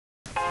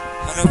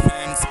Hello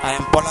friends, I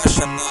am Palash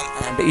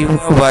and you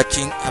are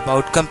watching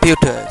about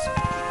computers.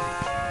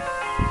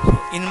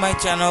 In my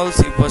channels,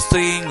 you are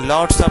seeing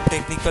lots of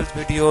technical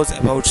videos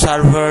about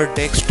server,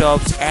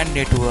 desktops and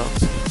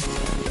networks.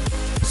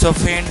 So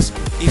friends,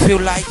 if you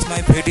like my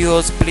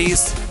videos,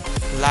 please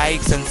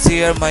like and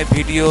share my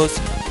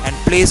videos, and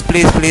please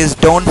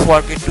don't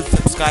forget to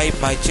subscribe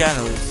my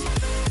channels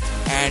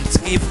and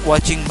keep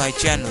watching my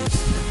channels.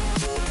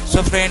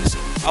 So friends,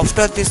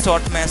 after this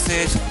short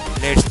message,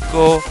 let's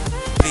go.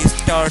 Please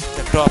start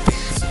the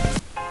topics.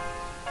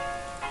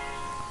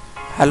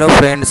 Hello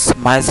friends,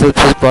 myself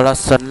is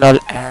Palash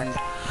and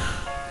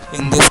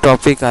in this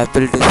topic I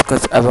will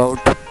discuss about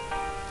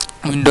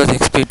Windows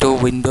XP to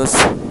Windows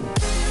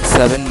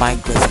 7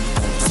 migration.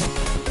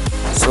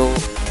 So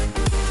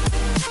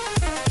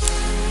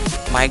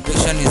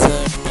migration is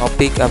a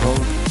topic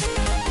about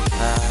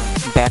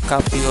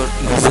backup your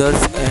users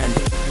and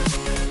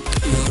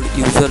your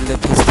user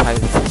level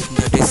files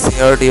that is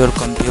shared your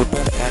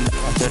computer and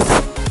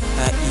others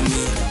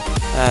email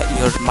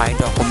your my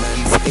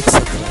documents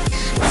etc.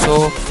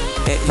 So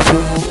if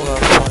you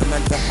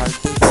format the hard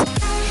disk,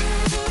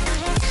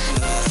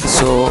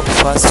 so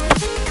first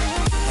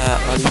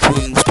or if you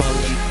install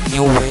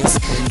new ways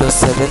Windows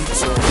 7,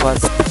 so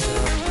first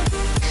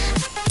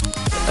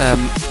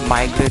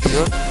migrate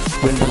your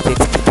Windows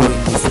XP to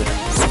Windows 7.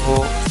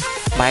 So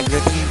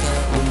migrating the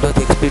Windows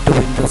XP to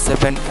Windows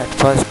 7, at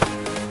first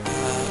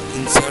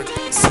insert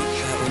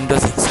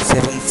Windows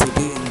 7 CD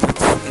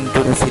into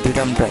the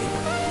CD-ROM drive.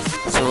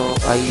 So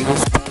I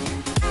used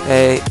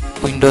a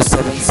Windows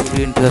 7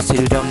 CD into the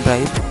CD-ROM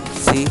drive.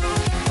 See,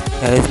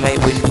 here is my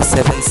Windows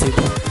 7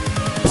 CD.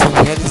 So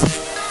here is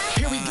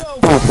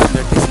tools,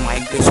 that is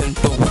migration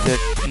tools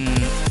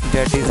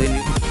that is in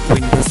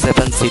Windows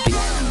 7 CD.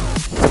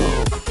 So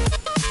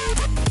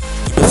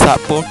to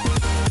support,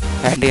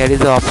 and here is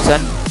the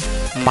option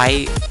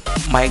my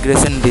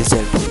migration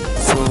wizard.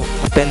 So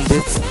open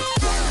this.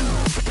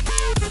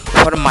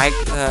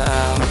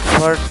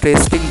 For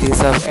testing this,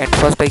 at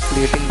first I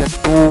creating the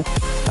two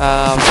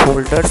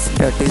folders,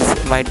 that is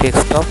my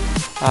desktop,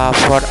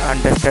 for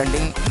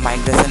understanding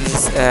migration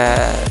is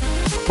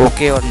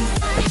okay or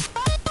not.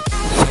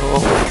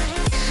 So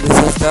this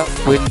is the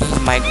Windows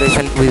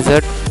migration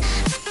wizard.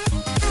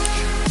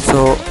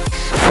 So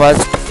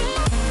first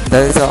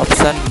there is the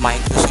option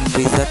migration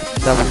wizard.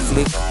 Double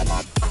click.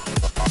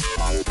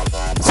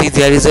 See,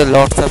 there is a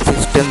lots of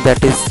system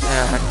that is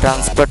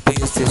transferred to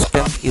your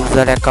system: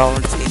 user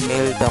accounts,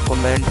 email,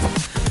 documents,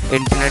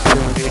 internet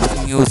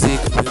favorites, music,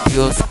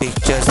 videos,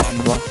 pictures and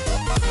more.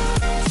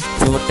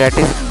 So that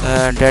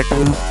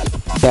will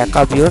back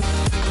up your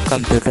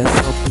computer.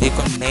 So click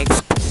on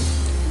next.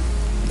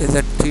 There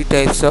are three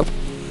types of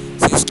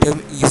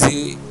system: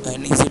 easy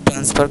and easy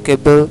transfer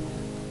cable.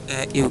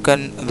 You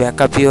can back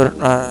up your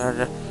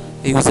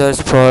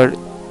users for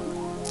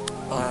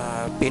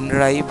pin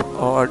drive,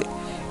 or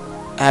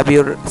have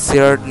your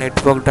shared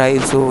network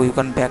drive, so you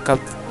can back up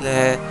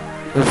the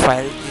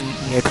file in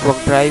network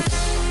drive,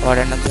 or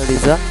another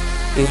is your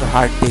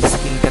hard disk,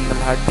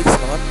 internal hard disk,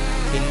 or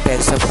in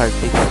types of hard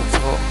disk.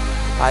 So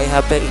I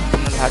have an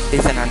internal hard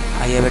disk and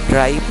I have a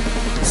drive,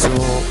 so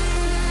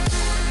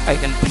I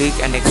can click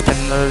an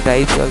external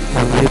drive or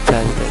USB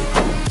flash drive.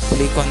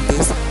 Click on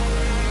this,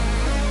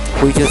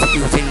 which is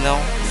using now.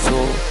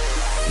 So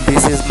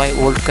this is my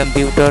old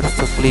computer,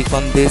 so click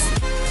on this.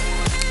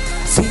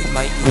 See,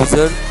 my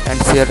user and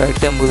share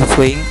item will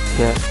showing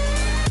here.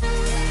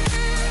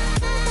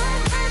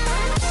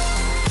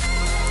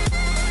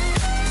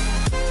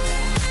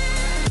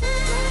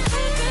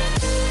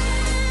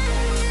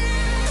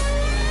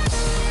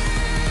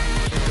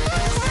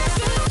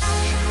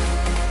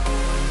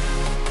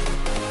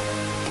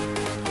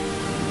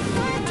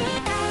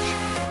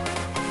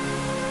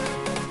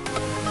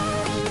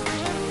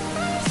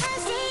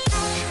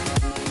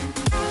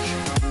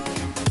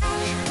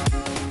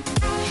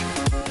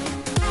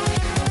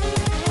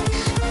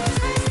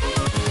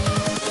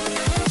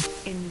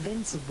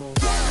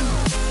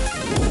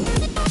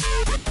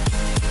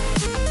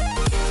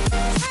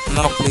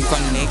 Now click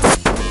on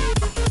next.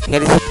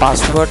 Here is a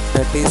password,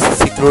 that is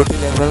security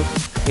level.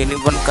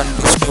 Anyone can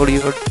store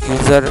your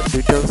user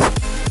details.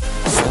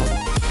 So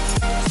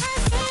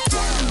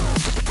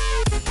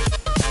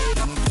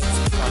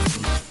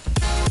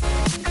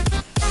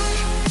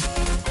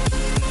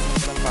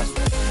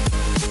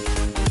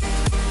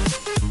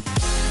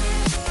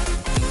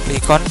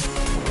click on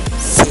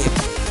save.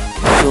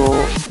 So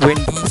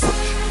Windows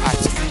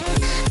asking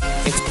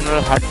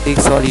external hard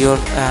disk or your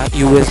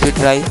USB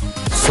drive,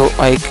 so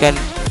I can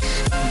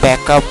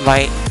backup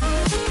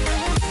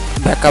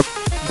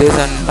this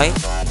on my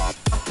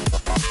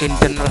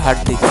internal hard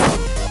disk.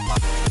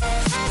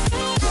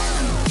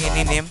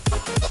 Any name.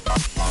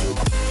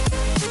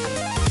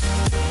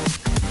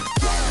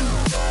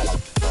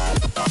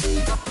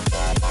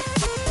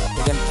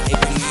 You can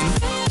type in name.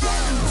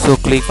 So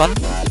click on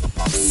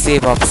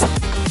save option.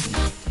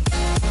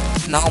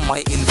 Now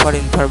my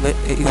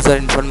user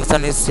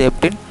information is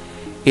saved in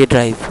a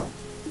drive,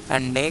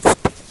 and next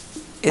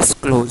is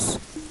close.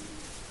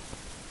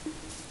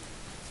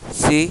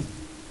 see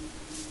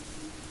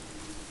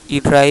E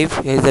drive.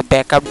 Here is a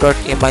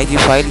backup.mig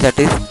file that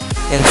is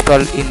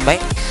installed in my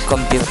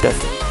computer.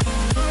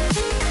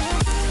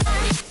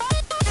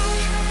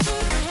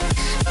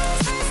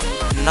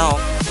 Now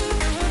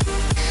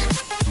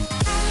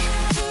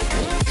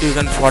you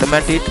can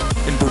format it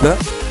into the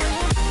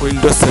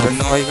Windows 7.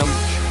 Now I can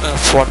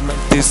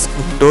format this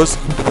Windows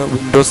into the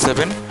Windows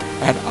 7,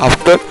 and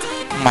after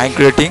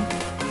migrating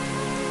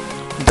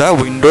the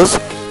Windows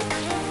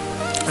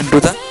into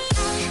the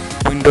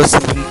Windows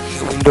 7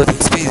 Windows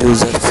XP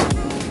users.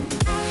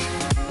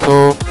 So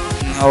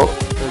now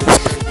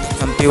restart the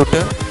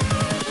computer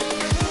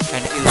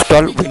and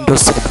install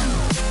Windows 7.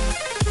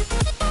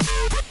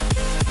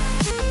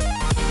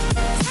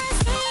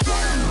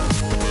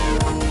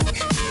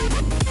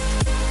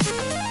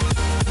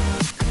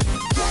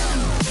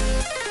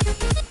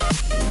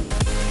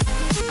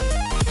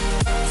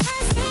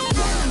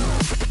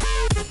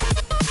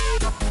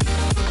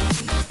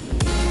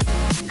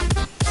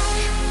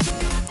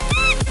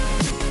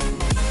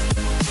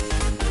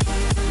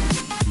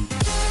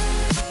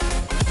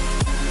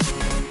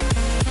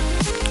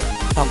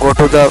 Now go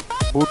to the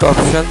boot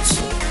options.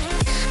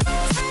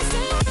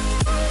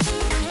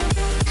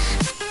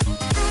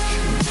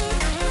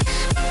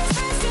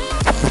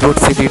 Boot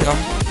CD-ROM.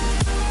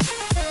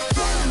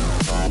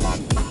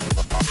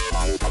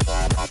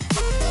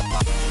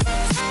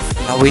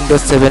 Now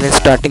Windows 7 is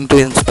starting to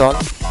install.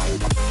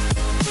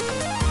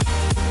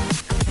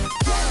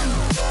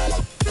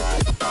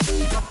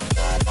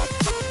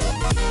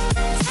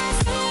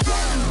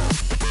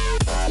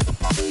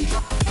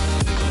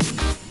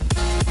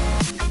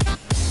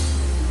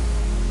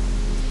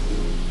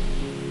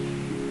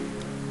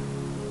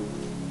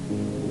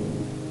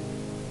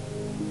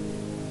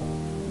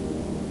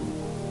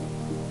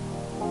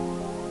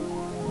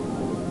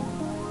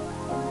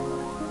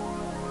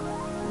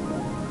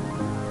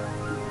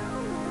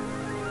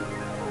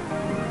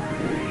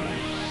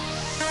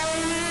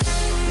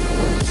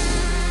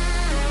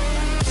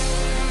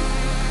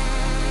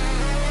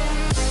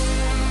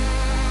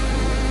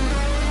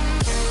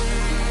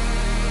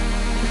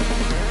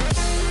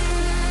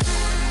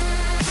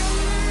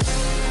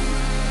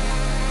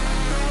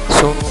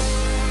 So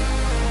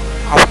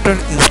after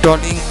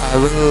installing, I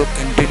will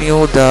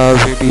continue the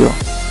video.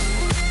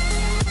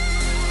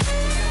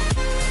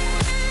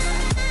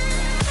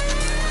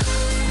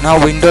 Now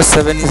Windows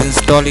 7 is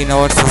installed in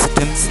our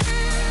systems,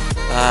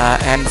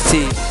 and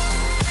see,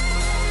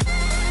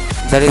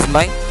 that is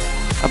my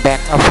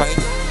backup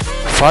file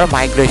for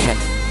migration.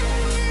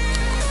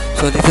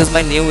 So this is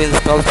my new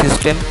installed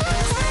system,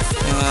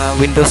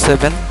 Windows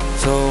 7.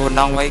 So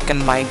now I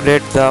can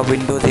migrate the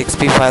Windows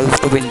XP files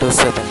to Windows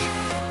 7.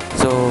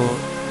 So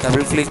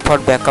double click for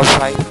backup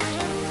file.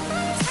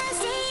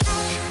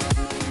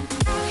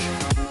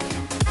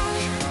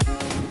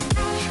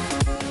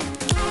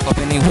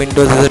 Opening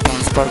Windows as a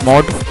transfer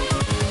mode,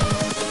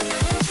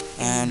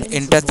 and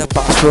enter the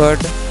password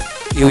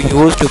you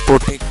use to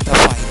protect the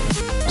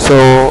file.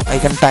 So I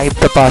can type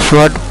the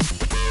password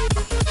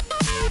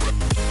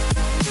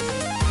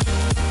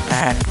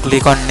and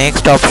click on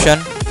next option.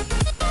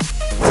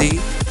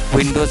 See,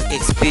 Windows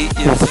XP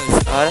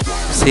users are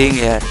seeing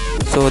here.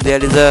 So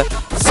there is a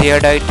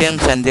shared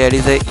items and there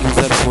is a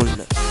user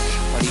folder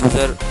or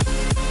user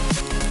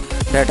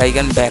that I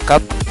can back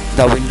up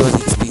the Windows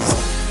XP.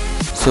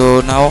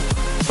 So now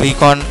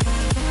click on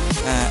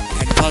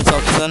advanced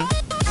option.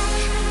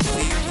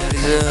 See, there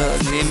is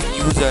a name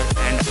user,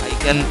 and I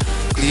can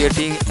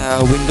creating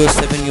Windows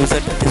 7 user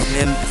that is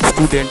named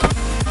student.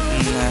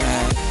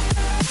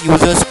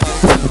 Users file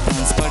will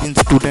transfer in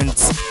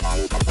students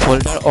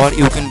folder, or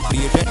you can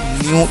create a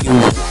new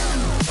user.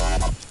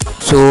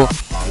 So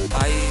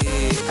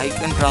I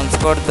can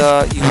transfer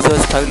the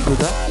users file to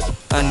the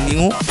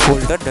new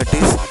folder that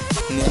is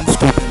named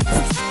students.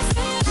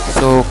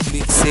 So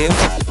click save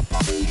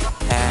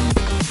and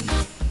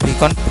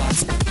click on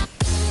transfer.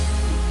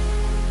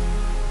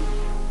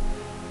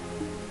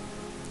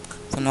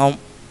 So now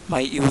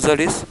my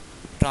user is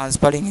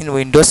transferring in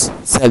Windows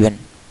 7.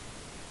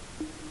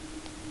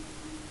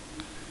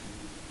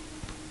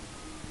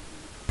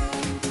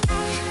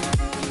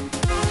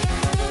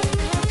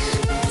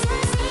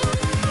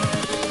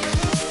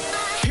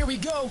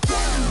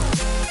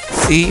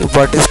 See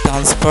what is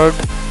transferred.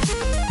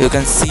 You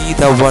can see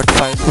the Word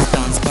file is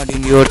transferred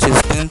in your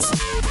systems,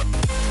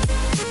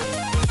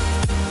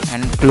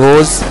 and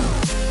close,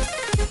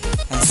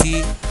 and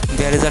see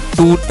there is a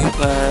two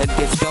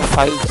desktop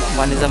files.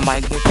 One is a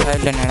Migrate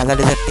file and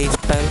another is a text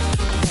file.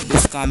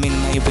 This come in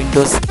my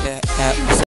Windows